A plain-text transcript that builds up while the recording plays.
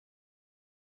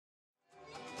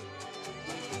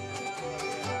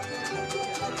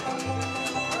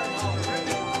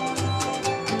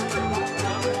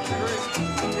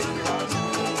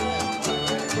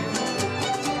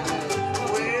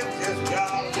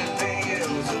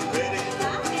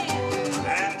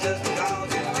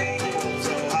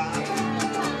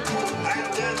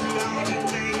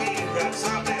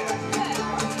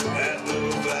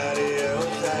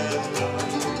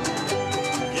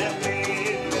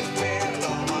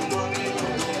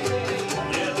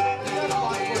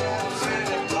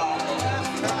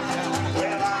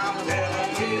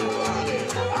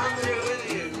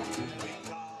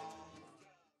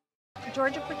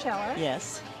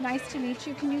Yes. Nice to meet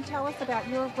you. Can you tell us about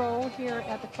your role here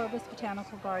at the Clovis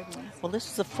Botanical Gardens? Well, this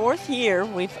is the 4th year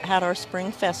we've had our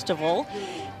spring festival,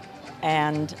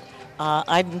 and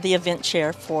I'm the event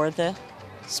chair for the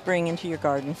Spring Into Your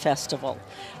Garden Festival.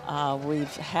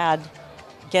 We've had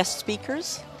guest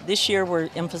speakers. This year we're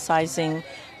emphasizing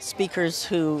speakers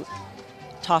who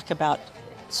talk about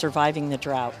surviving the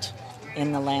drought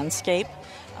in the landscape.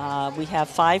 We have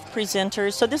 5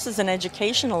 presenters, so this is an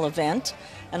educational event,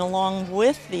 and along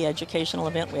with the educational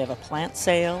event we have a plant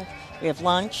sale, we have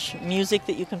lunch, music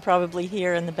that you can probably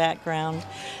hear in the background.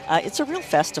 It's a real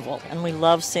festival, and we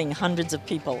love seeing hundreds of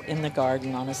people in the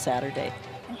garden on a Saturday.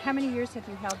 And how many years have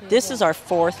you held the This event? is our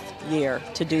 4th year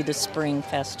to do the Spring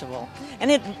Festival.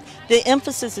 And the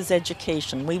emphasis is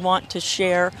education. We want to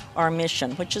share our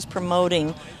mission, which is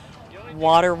promoting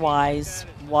water-wise,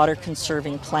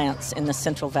 water-conserving plants in the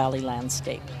Central Valley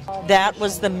landscape. That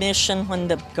was the mission when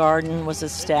the garden was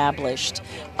established.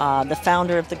 The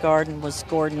founder of the garden was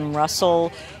Gordon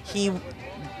Russell. He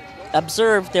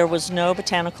observed there was no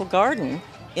botanical garden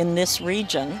in this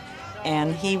region,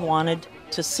 and he wanted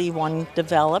to see one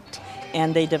developed,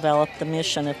 and they developed the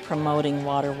mission of promoting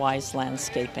water-wise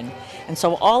landscaping. And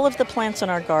so all of the plants in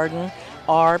our garden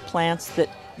are plants that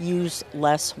use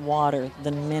less water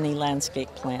than many landscape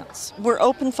plants. We're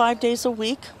open 5 days a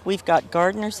week. We've got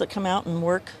gardeners that come out and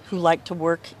work who like to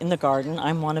work in the garden.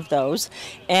 I'm one of those.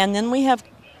 And then we have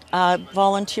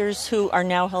volunteers who are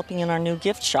now helping in our new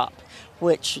gift shop,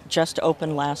 which just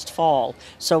opened last fall.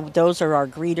 So those are our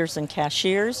greeters and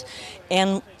cashiers.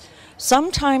 And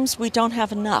sometimes we don't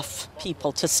have enough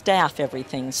people to staff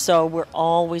everything, so we're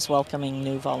always welcoming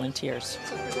new volunteers.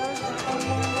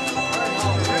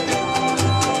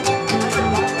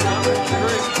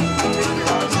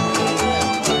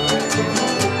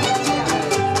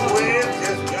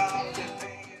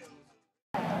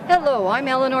 Hello, I'm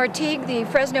Eleanor Teague, the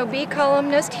Fresno Bee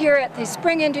columnist here at the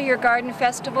Spring Into Your Garden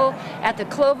Festival at the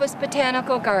Clovis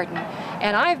Botanical Garden.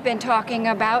 And I've been talking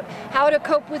about how to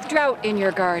cope with drought in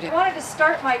your garden. I wanted to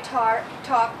start my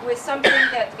talk with something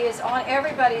that is on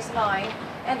everybody's mind,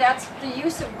 and that's the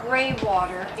use of gray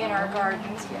water in our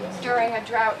gardens during a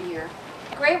drought year.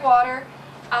 Gray water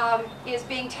is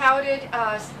being touted,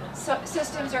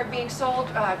 systems are being sold,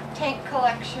 tank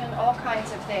collection, all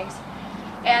kinds of things.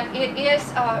 And it is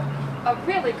a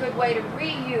really good way to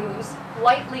reuse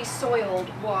lightly soiled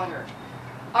water.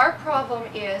 Our problem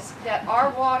is that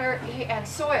our water and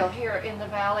soil here in the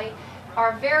valley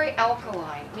are very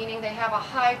alkaline, meaning they have a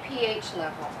high pH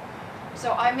level.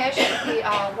 So I measured the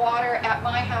water at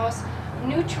my house.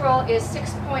 Neutral is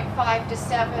 6.5 to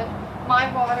 7.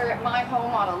 My water at my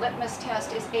home on a litmus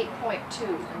test is 8.2,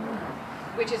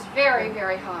 which is very,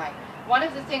 very high. One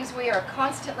of the things we are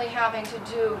constantly having to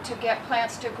do to get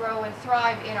plants to grow and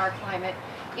thrive in our climate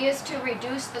is to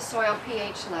reduce the soil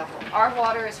pH level. Our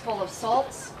water is full of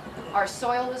salts. Our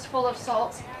soil is full of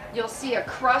salts. You'll see a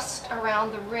crust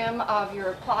around the rim of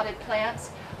your potted plants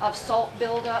of salts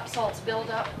build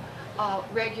up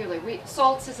regularly.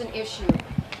 Salts is an issue.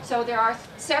 So there are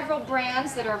several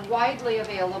brands that are widely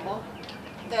available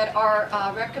that are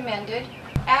recommended.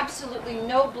 Absolutely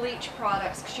no bleach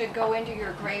products should go into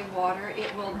your gray water.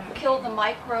 It will kill the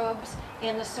microbes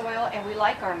in the soil, and we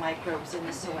like our microbes in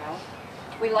the soil.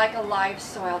 We like a live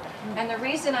soil. And the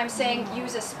reason I'm saying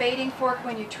use a spading fork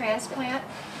when you transplant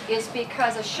is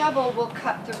because a shovel will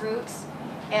cut the roots,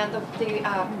 and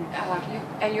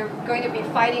and you're going to be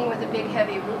fighting with a big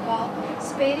heavy root ball.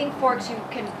 Spading forks you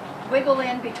can wiggle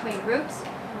in between roots.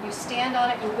 You stand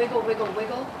on it, you wiggle, wiggle,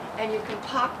 wiggle, and you can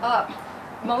pop up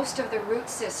most of the root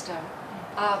system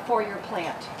for your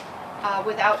plant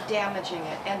without damaging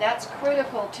it. And that's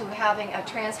critical to having a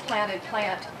transplanted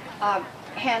plant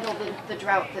handle the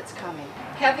drought that's coming.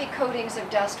 Heavy coatings of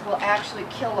dust will actually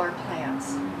kill our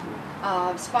plants.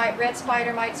 Red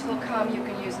spider mites will come. You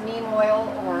can use neem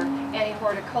oil or any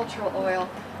horticultural oil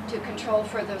to control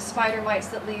for the spider mites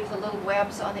that leave the little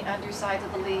webs on the undersides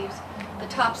of the leaves. The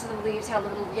tops of the leaves have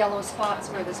little yellow spots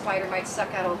where the spider mites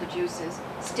suck out all the juices,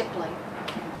 stippling.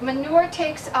 Manure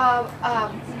takes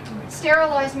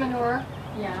sterilized manure,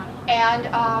 and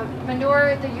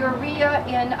manure, the urea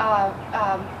in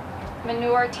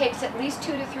manure takes at least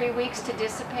 2 to 3 weeks to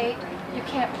dissipate. You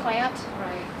can't plant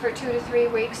for 2 to 3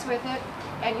 weeks with it,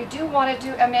 and you do want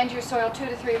to amend your soil 2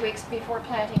 to 3 weeks before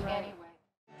planting anyway.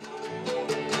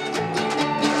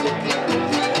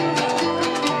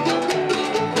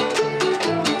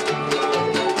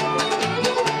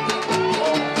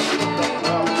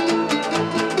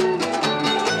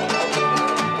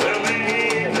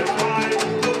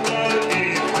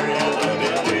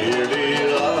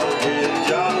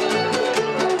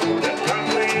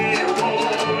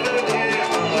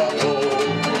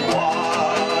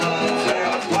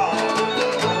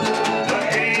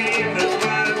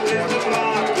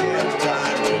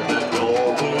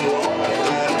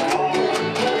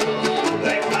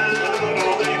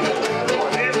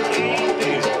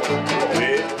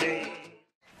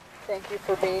 Thank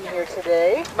you for being here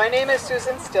today. My name is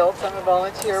Susan Stilts. I'm a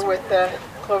volunteer with the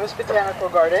Clovis Botanical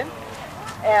Garden.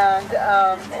 And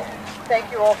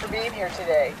thank you all for being here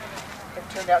today. It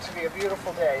turned out to be a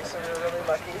beautiful day, so we're really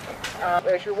lucky.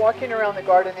 As you're walking around the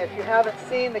garden, if you haven't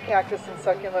seen the cactus and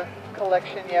succulent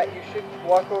collection yet, you should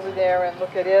walk over there and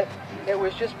look at it. It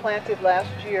was just planted last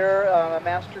year. A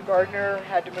master gardener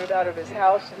had to move out of his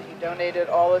house and he donated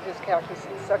all of his cactus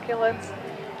and succulents.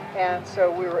 And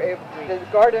so the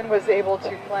garden was able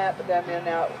to plant them in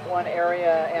that one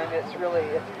area, and it's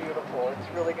beautiful.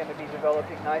 It's really going to be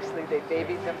developing nicely. They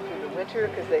babied them through the winter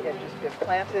because they had just been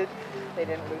planted. They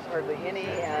didn't lose hardly any,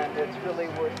 and it's really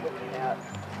worth looking at.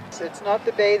 So it's not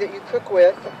the bay that you cook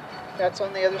with. That's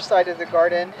on the other side of the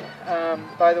garden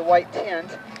by the white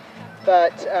tent.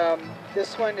 But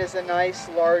this one is a nice,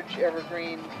 large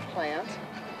evergreen plant.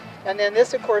 And then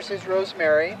this, of course, is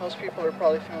rosemary. Most people are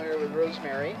probably familiar with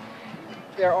rosemary.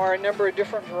 There are a number of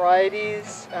different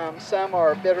varieties. Some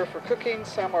are better for cooking,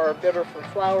 some are better for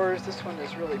flowers. This one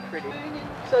is really pretty.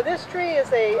 So this tree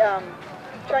is a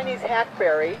Chinese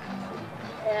hackberry,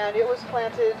 and it was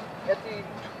planted at the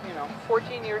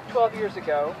 12 years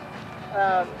ago.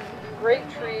 Great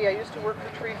tree. I used to work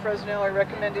for Tree Fresno. I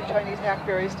recommended Chinese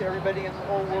hackberries to everybody in the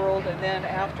whole world, and then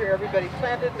after everybody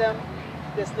planted them,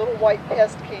 this little white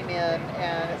pest came in,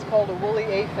 and it's called a woolly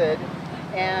aphid,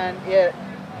 and it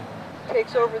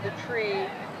takes over the tree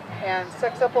and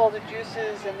sucks up all the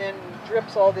juices and then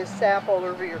drips all this sap all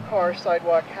over your car,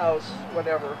 sidewalk, house,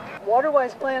 whatever.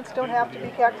 Water-wise plants don't have to be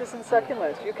cactus and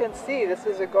succulents. You can see this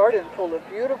is a garden full of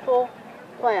beautiful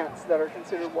plants that are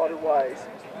considered water-wise.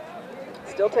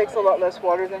 Still takes a lot less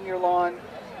water than your lawn.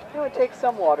 It takes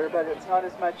some water, but it's not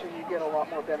as much, and you get a lot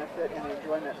more benefit and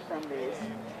enjoyment from these.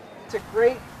 It's a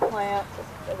great plant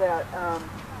that, let me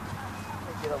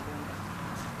get a leaf.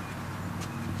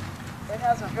 It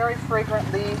has a very fragrant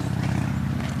leaf.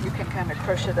 You can kind of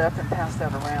crush it up and pass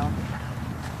that around.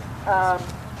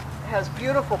 Has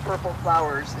beautiful purple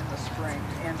flowers in the spring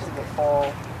into the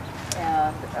fall.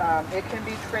 And it can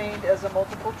be trained as a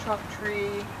multiple trunk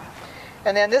tree.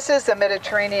 And then this is the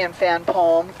Mediterranean fan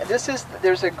palm.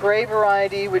 There's a gray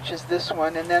variety, which is this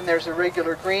one, and then there's a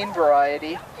regular green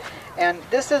variety. And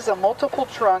this is a multiple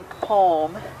trunk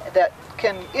palm that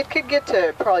could get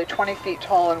to probably 20 feet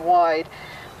tall and wide,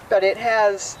 but it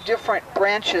has different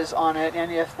branches on it,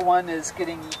 and if one is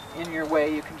getting in your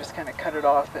way, you can just kind of cut it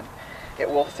off and it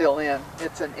will fill in.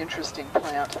 It's an interesting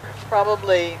plant.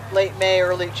 Probably late May,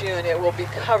 early June, it will be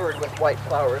covered with white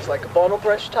flowers, like a bottle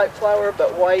brush type flower,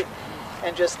 but white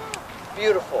and just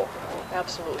beautiful,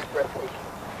 absolutely breathtaking.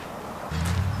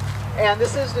 And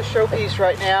this is the showpiece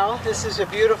right now. This is a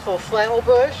beautiful flannel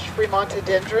bush,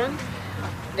 Fremontodendron,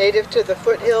 native to the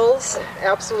foothills,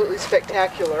 absolutely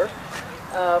spectacular.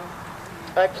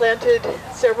 I planted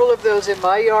several of those in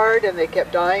my yard, and they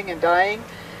kept dying and dying.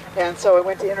 And so I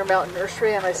went to Intermountain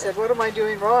Nursery and I said, what am I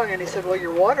doing wrong? And he said, well,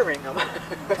 you're watering them.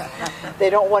 They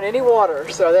don't want any water.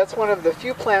 So that's one of the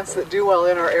few plants that do well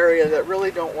in our area that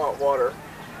really don't want water.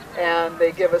 And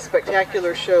they give a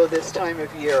spectacular show this time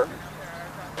of year.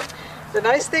 The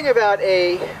nice thing about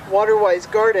a water-wise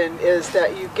garden is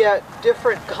that you get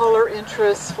different color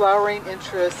interests, flowering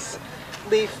interests,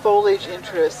 leaf foliage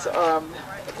interests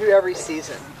through every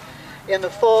season. In the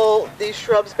fall, these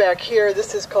shrubs back here,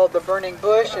 this is called the burning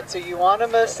bush. It's a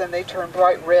euonymus, and they turn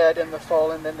bright red in the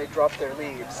fall, and then they drop their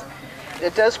leaves.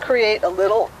 It does create a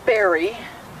little berry.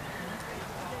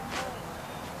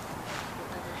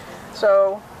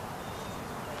 So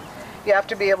you have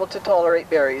to be able to tolerate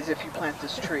berries if you plant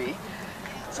this tree.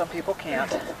 Some people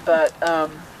can't, but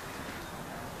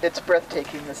it's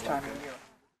breathtaking this time of year.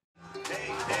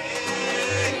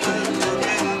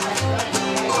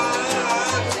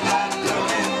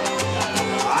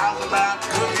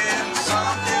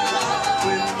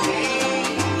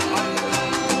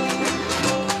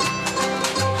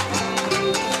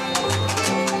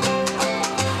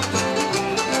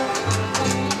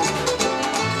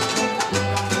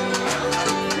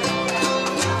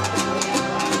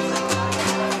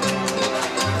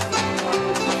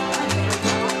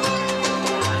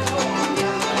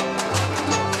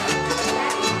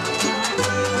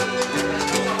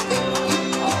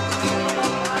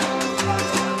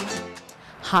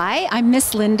 Hi, I'm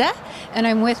Miss Linda, and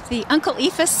I'm with the Uncle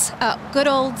Ephus good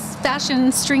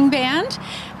old-fashioned string band,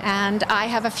 and I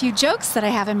have a few jokes that I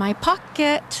have in my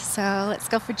pocket, so let's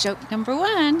go for joke number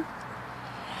one.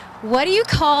 What do you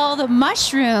call the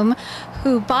mushroom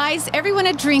who buys everyone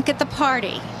a drink at the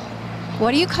party?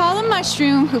 What do you call a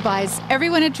mushroom who buys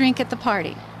everyone a drink at the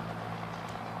party?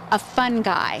 A fun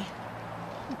guy.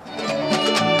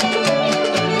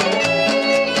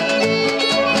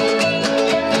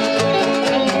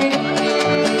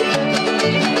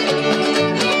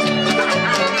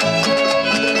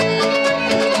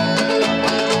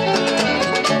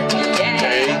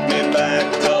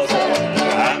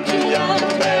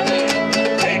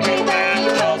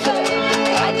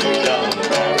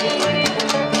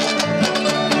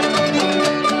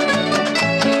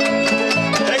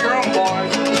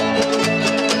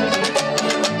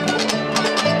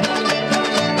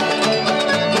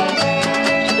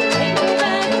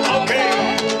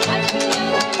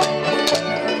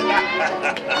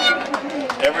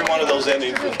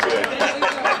 innings is good.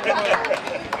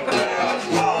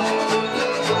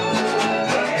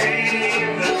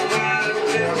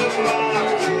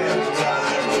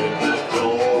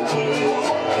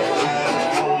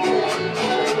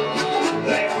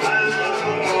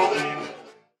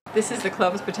 This is the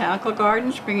Clovis Botanical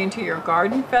Garden, Spring Into Your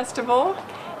Garden Festival,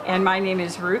 and my name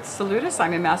is Ruth Salutis.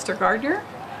 I'm a Master Gardener.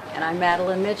 And I'm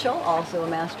Madeline Mitchell, also a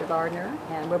Master Gardener,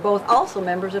 and we're both also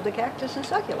members of the Cactus and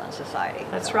Succulent Society.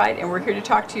 That's right, and we're here to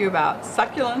talk to you about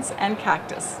succulents and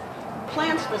cactus.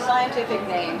 Plants, the scientific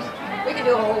names, we could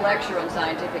do a whole lecture on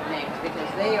scientific names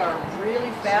because they are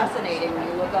really fascinating when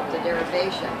you look up the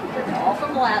derivation. They're all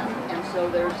from Latin, and so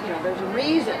there's a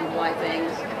reason why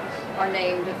things are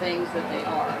named the things that they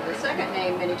are. The second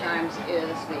name many times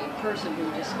is the person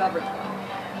who discovered them.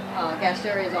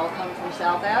 Gasterias all come from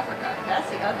South Africa. That's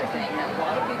the other thing that a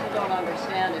lot of people don't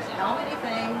understand is how many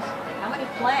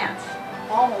plants,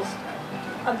 almost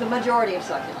the majority of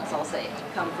succulents, I'll say,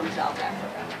 come from South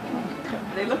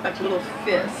Africa. They look like little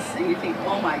fists, and you think,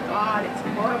 oh my God, it's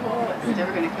horrible, it's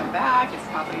never going to come back, it's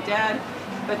probably dead.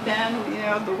 But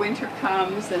then, the winter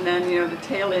comes, and then, the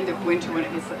tail end of winter when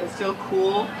it's still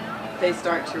cool, they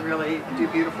start to really do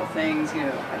beautiful things.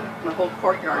 My whole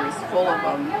courtyard is full of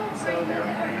them, so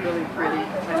they're really pretty.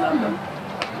 I love them.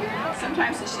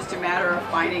 Sometimes it's just a matter of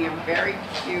finding a very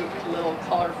cute little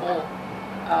colorful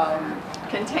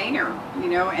container,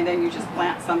 and then you just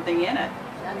plant something in it.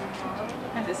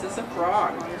 And this is a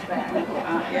frog.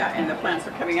 Yeah, and the plants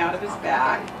are coming out of his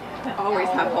back. Always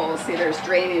have holes. See, there's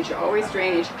drainage, always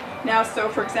drainage. Now, so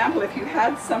for example, if you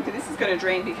had something, this is going to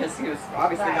drain because it's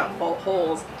obviously got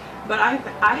holes. But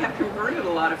I have converted a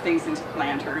lot of things into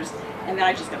planters, and then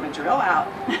I just get my drill out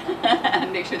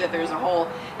and make sure that there's a hole.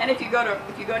 And if you go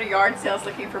to yard sales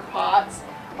looking for pots,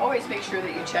 always make sure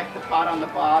that you check the pot on the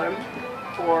bottom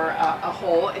for a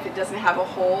hole. If it doesn't have a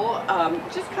hole,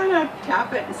 just kind of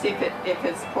tap it and see if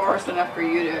it's porous enough for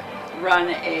you to run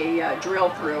a drill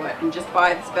through it. And just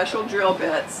buy the special drill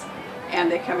bits,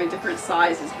 and they come in different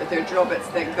sizes, but they're drill bits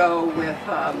that go with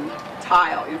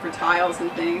tile, for tiles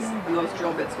and things, and those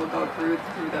drill bits will go through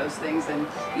those things, and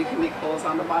you can make holes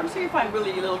on the bottom. So you find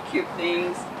really little cute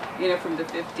things, from the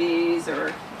 50s,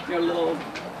 or little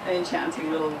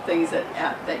enchanting little things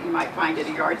that you might find at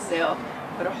a yard sale.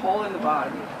 Put a hole in the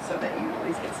bottom so that you at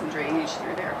least get some drainage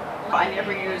through there. I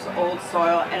never use old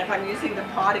soil, and if I'm using the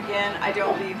pot again, I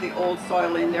don't leave the old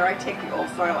soil in there. I take the old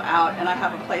soil out, and I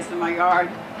have a place in my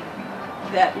yard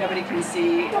that nobody can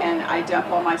see, and I dump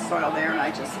all my soil there, and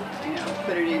I just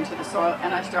put it into the soil,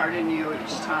 and I start anew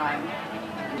each time.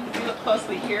 If you look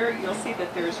closely here, you'll see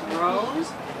that there's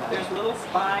rows, there's little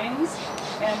spines,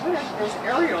 and there's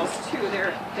areoles too.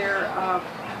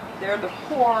 They're the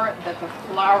pore that the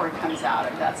flower comes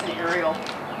out of. That's an areole.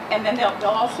 And then they'll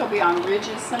also be on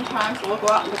ridges sometimes. We'll go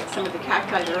out and look at some of the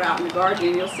cacti that are out in the garden,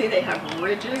 and you'll see they have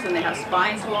ridges and they have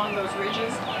spines along those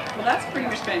ridges. Well, that's pretty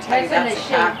much going to tell you that's a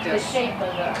cactus. The shape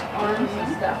of the arms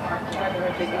and stuff aren't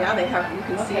Yeah, they have. You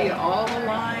can see all the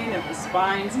line of the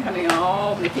spines coming,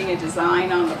 all making a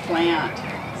design on the plant.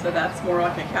 So that's more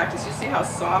like a cactus. You see how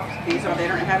soft these are? They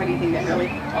don't have anything that really,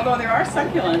 although there are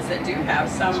succulents that do have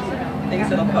some things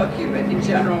that'll poke you, but in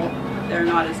general, they're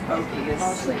not as pokey as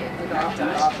cacti.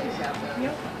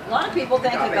 A lot of people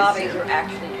think agaves are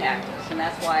actually cactus, and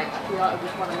that's why I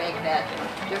just want to make that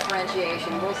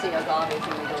differentiation. We'll see agaves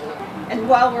when we go look. And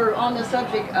while we're on the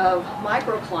subject of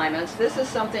microclimates, this is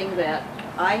something that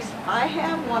I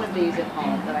have one of these at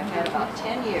home that I've had about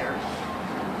 10 years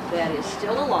that is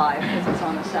still alive because it's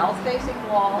on the south-facing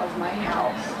wall of my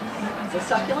house. It's a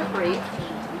succulent wreath.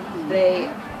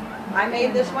 I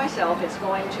made this myself. It's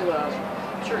going to a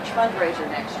church fundraiser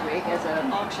next week as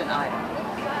an auction item.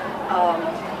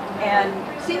 And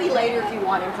see me later if you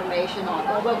want information on.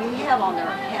 Well, we have on their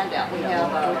handout. We have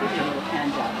a little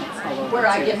handout where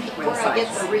I get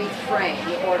the wreath frame.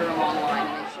 You order them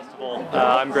online.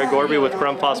 I'm Greg Gorby with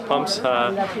Grumpos Pumps,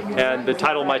 and the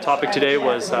title of my topic today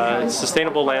was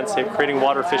Sustainable Landscape, Creating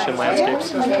Water-Efficient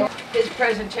Landscapes. His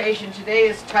presentation today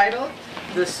is titled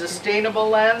The Sustainable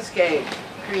Landscape,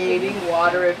 Creating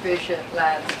Water-Efficient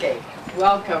Landscape.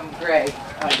 Welcome, Greg.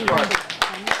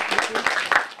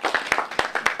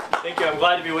 Thank you. I'm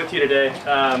glad to be with you today.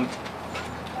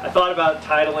 I thought about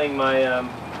titling my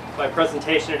my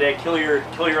presentation today, Kill Your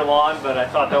Lawn, but I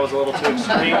thought that was a little too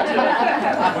extreme.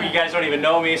 You guys don't even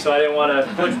know me, so I didn't want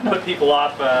to put people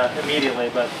off immediately.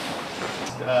 But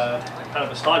kind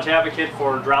of a staunch advocate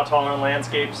for drought-tolerant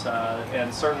landscapes,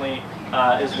 and certainly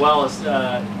as well as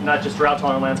not just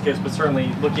drought-tolerant landscapes, but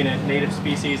certainly looking at native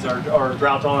species or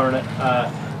drought-tolerant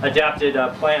adapted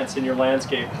plants in your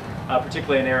landscape,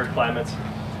 particularly in arid climates.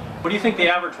 What do you think the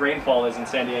average rainfall is in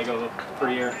San Diego per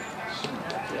year?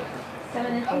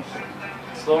 7 inches.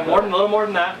 It's a little more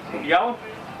than that. You got one?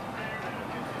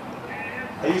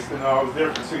 I used to know. I was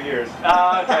there for 2 years. Okay.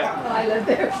 I live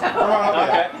there, so.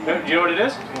 Okay. Do you know what it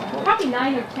is? Probably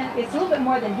 9 or 10. It's a little bit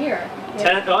more than here.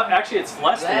 10. Oh, actually, it's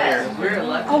less than here.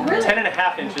 Oh, really?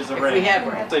 10.5 inches of rain.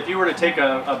 So if you were to take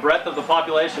a breadth of the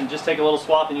population, just take a little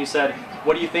swath, and you said,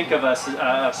 "What do you think of a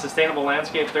sustainable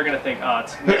landscape?" They're going to think, "Oh,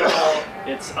 it's minimal,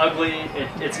 it's ugly,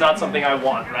 it's not something I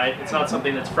want, right? It's not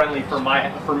something that's friendly for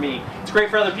me. It's great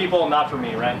for other people, not for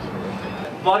me, right?"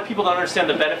 A lot of people don't understand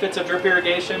the benefits of drip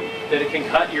irrigation, that it can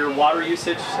cut your water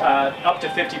usage up to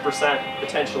 50%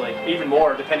 potentially, even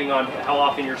more depending on how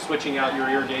often you're switching out your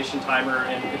irrigation timer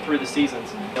and through the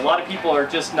seasons. A lot of people are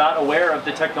just not aware of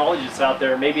the technology that's out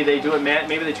there. Maybe they do it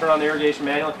maybe they turn on the irrigation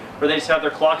manually, or they just have their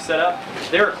clock set up.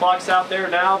 There are clocks out there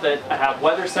now that have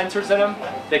weather sensors in them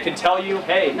that can tell you,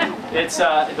 hey, it's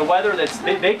the weather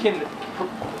they can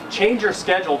change your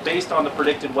schedule based on the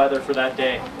predicted weather for that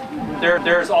day.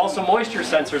 There's also moisture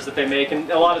sensors that they make,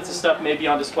 and a lot of the stuff may be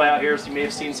on display out here, so you may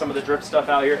have seen some of the drip stuff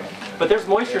out here. But there's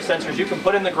moisture sensors you can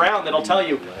put in the ground that'll tell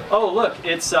you, oh look,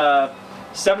 it's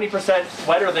 70%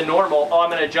 wetter than normal. Oh, I'm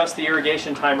going to adjust the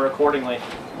irrigation timer accordingly.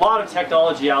 A lot of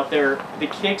technology out there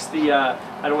that takes the, I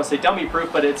don't want to say dummy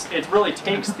proof, but it really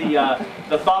takes the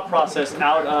thought process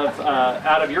out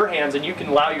of your hands, and you can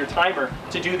allow your timer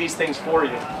to do these things for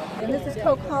you. And this is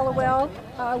Coke Hollowell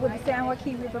with the San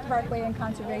Joaquin River Parkway and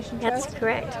Conservation Trust. That's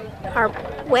correct. Our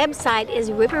website is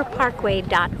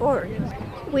riverparkway.org.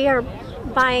 We are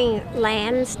buying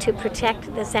lands to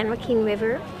protect the San Joaquin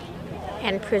River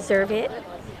and preserve it.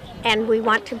 And we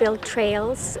want to build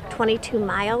trails, 22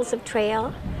 miles of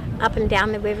trail up and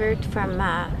down the river from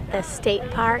the state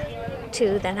park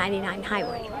to the 99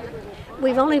 highway.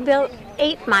 We've only built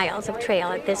 8 miles of trail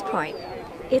at this point.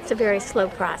 It's a very slow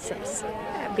process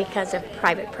because of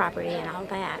private property and all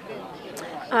that.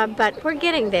 But we're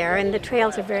getting there, and the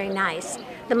trails are very nice.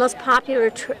 The most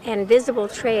popular and visible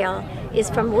trail is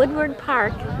from Woodward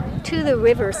Park to the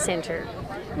River Center,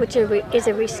 which is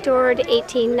a restored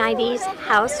 1890s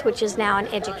house, which is now an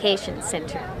education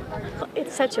center.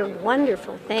 It's such a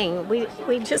wonderful thing.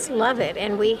 We just love it,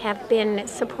 and we have been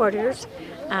supporters,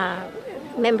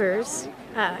 members,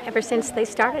 ever since they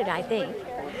started, I think.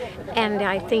 And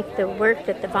I think the work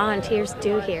that the volunteers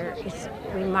do here is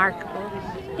remarkable.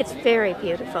 It's very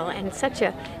beautiful and such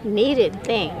a needed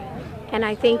thing. And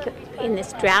I think in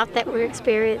this drought that we're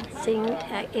experiencing,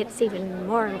 it's even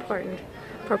more important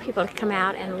for people to come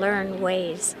out and learn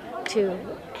ways to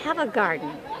have a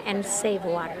garden and save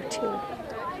water too.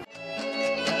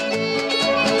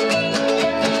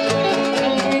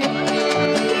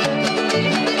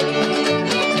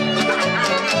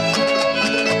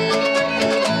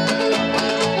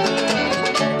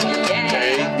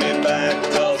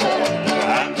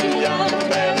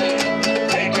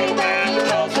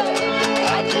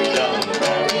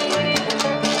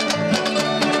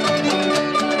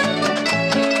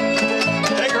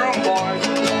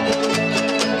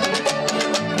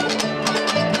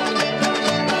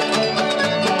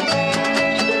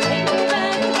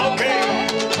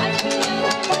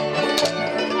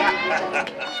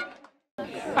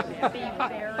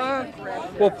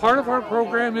 Well, part of our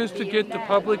program is to get the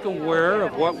public aware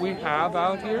of what we have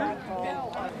out here.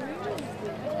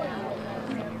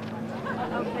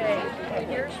 Okay,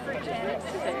 here's for Janet.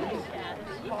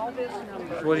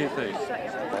 What do you think?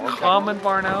 Common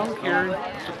barn owl here in the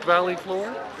valley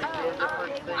floor.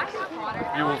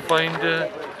 You will find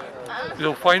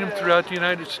you'll find them throughout the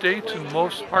United States and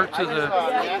most parts of the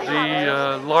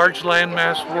large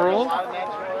landmass world.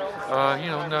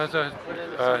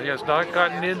 He has not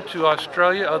gotten into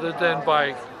Australia other than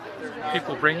by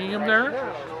people bringing him there.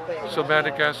 So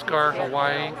Madagascar,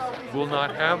 Hawaii will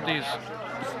not have these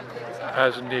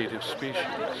as a native species.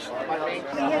 I'm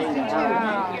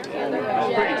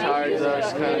pretty tired though,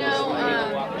 just kind of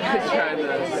trying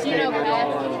to sneak it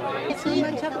all. It's so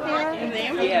much up there.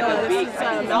 Yeah, this is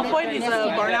Malfoy, he's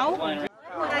a barn owl.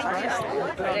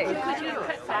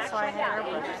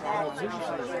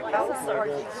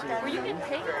 Were you getting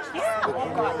paid? Yeah.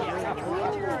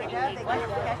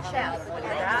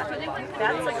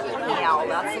 That's like a owl.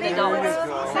 That's an adult.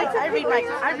 I read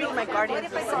my Guardian.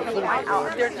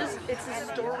 They're just, it's a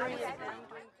story.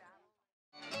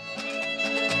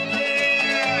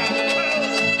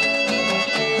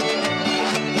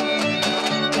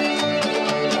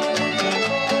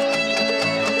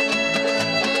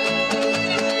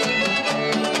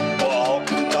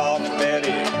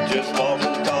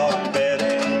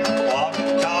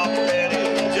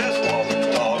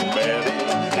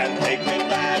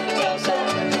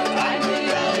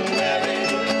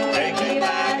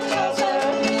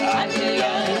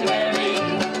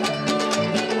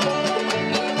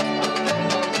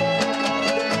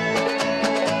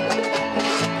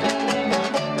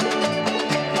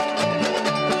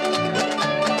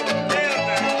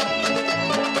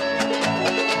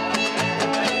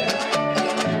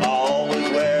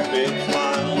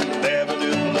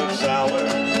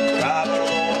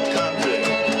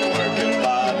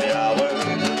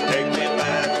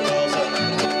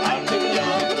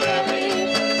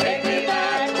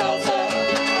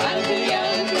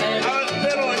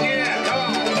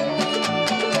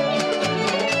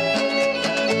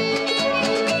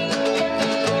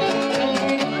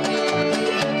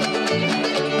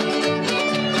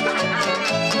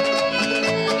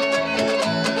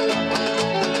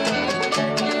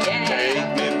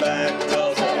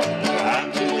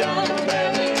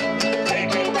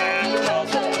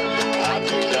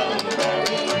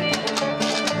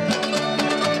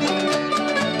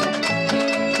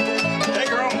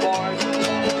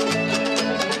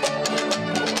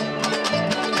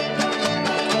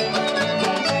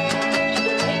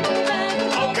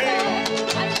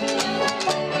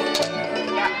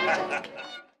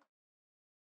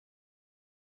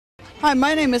 Hi,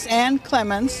 my name is Ann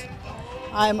Clemens.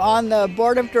 I'm on the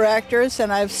board of directors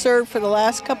and I've served for the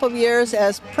last couple of years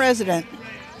as president.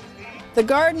 The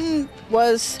garden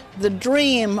was the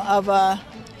dream of a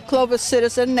Clovis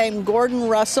citizen named Gordon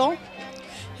Russell.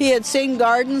 He had seen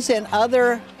gardens in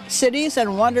other cities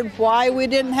and wondered why we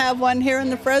didn't have one here in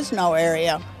the Fresno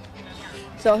area.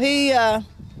 So he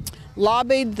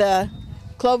lobbied the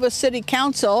Clovis City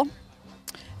Council,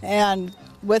 and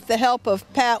with the help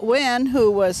of Pat Wynn,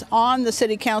 who was on the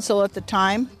city council at the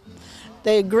time,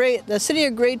 the city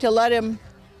agreed to let him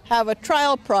have a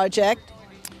trial project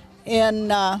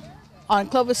on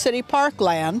Clovis City Park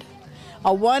land, a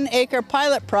 1-acre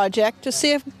pilot project to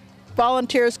see if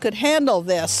volunteers could handle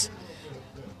this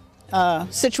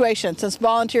situation. Since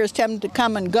volunteers tend to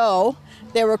come and go,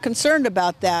 they were concerned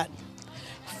about that.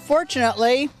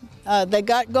 Fortunately, they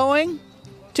got going.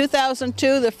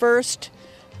 2002, the first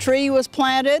tree was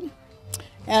planted,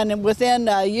 and within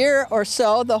a year or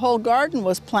so, the whole garden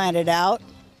was planted out.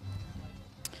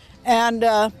 And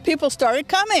people started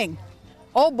coming.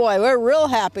 Oh boy, we're real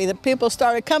happy that people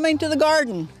started coming to the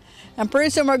garden. And pretty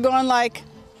soon we're going like,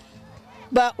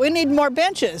 but we need more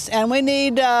benches, and we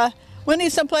need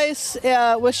someplace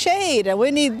with shade, and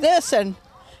we need this, and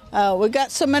we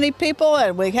got so many people,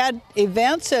 and we had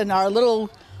events, and our little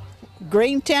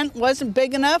green tent wasn't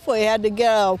big enough. We had to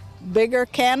get a bigger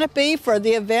canopy for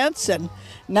the events, and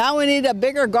now we need a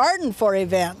bigger garden for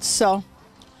events. So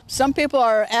some people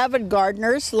are avid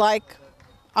gardeners like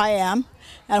I am,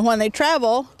 and when they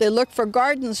travel, they look for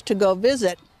gardens to go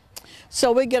visit.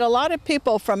 So we get a lot of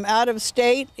people from out of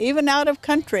state, even out of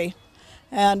country.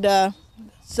 And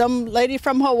some lady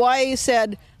from Hawaii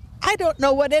said, "I don't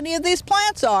know what any of these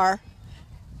plants are."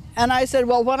 And I said,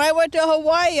 "Well, when I went to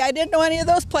Hawaii, I didn't know any of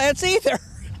those plants either."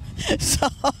 So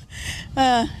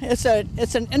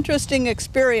it's an interesting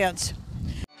experience.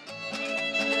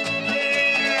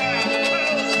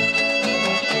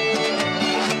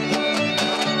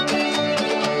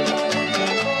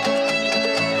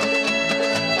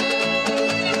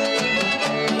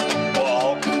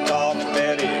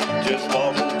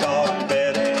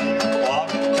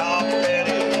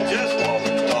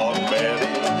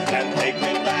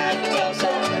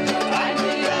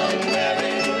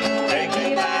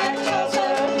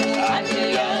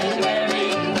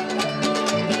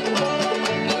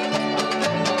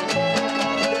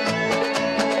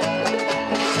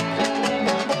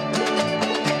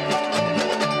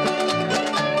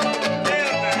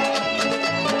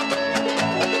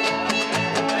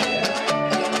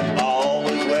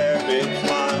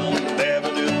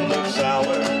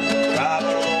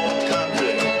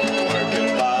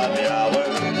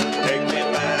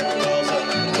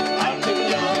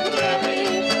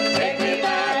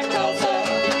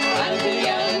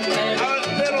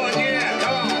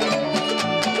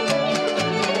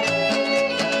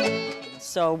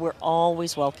 So we're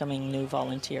always welcoming new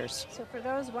volunteers. So for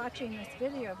those watching this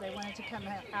video, if they wanted to come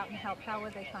out and help, how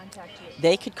would they contact you?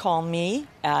 They could call me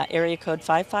at area code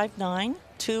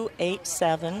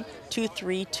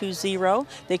 559-287-2320.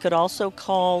 They could also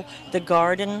call the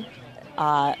garden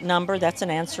number, that's an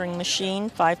answering machine,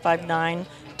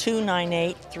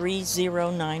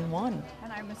 559-298-3091.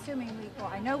 And I'm assuming,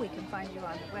 I know we can find you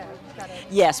on the web.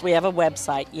 Yes, we have a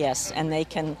website, yes, and they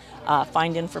can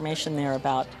find information there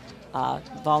about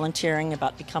volunteering,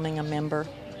 about becoming a member,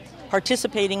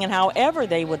 participating in however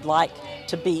they would like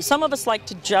to be. Some of us like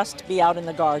to just be out in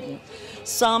the garden.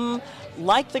 Some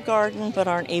like the garden but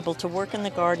aren't able to work in the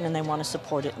garden, and they want to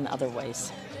support it in other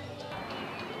ways.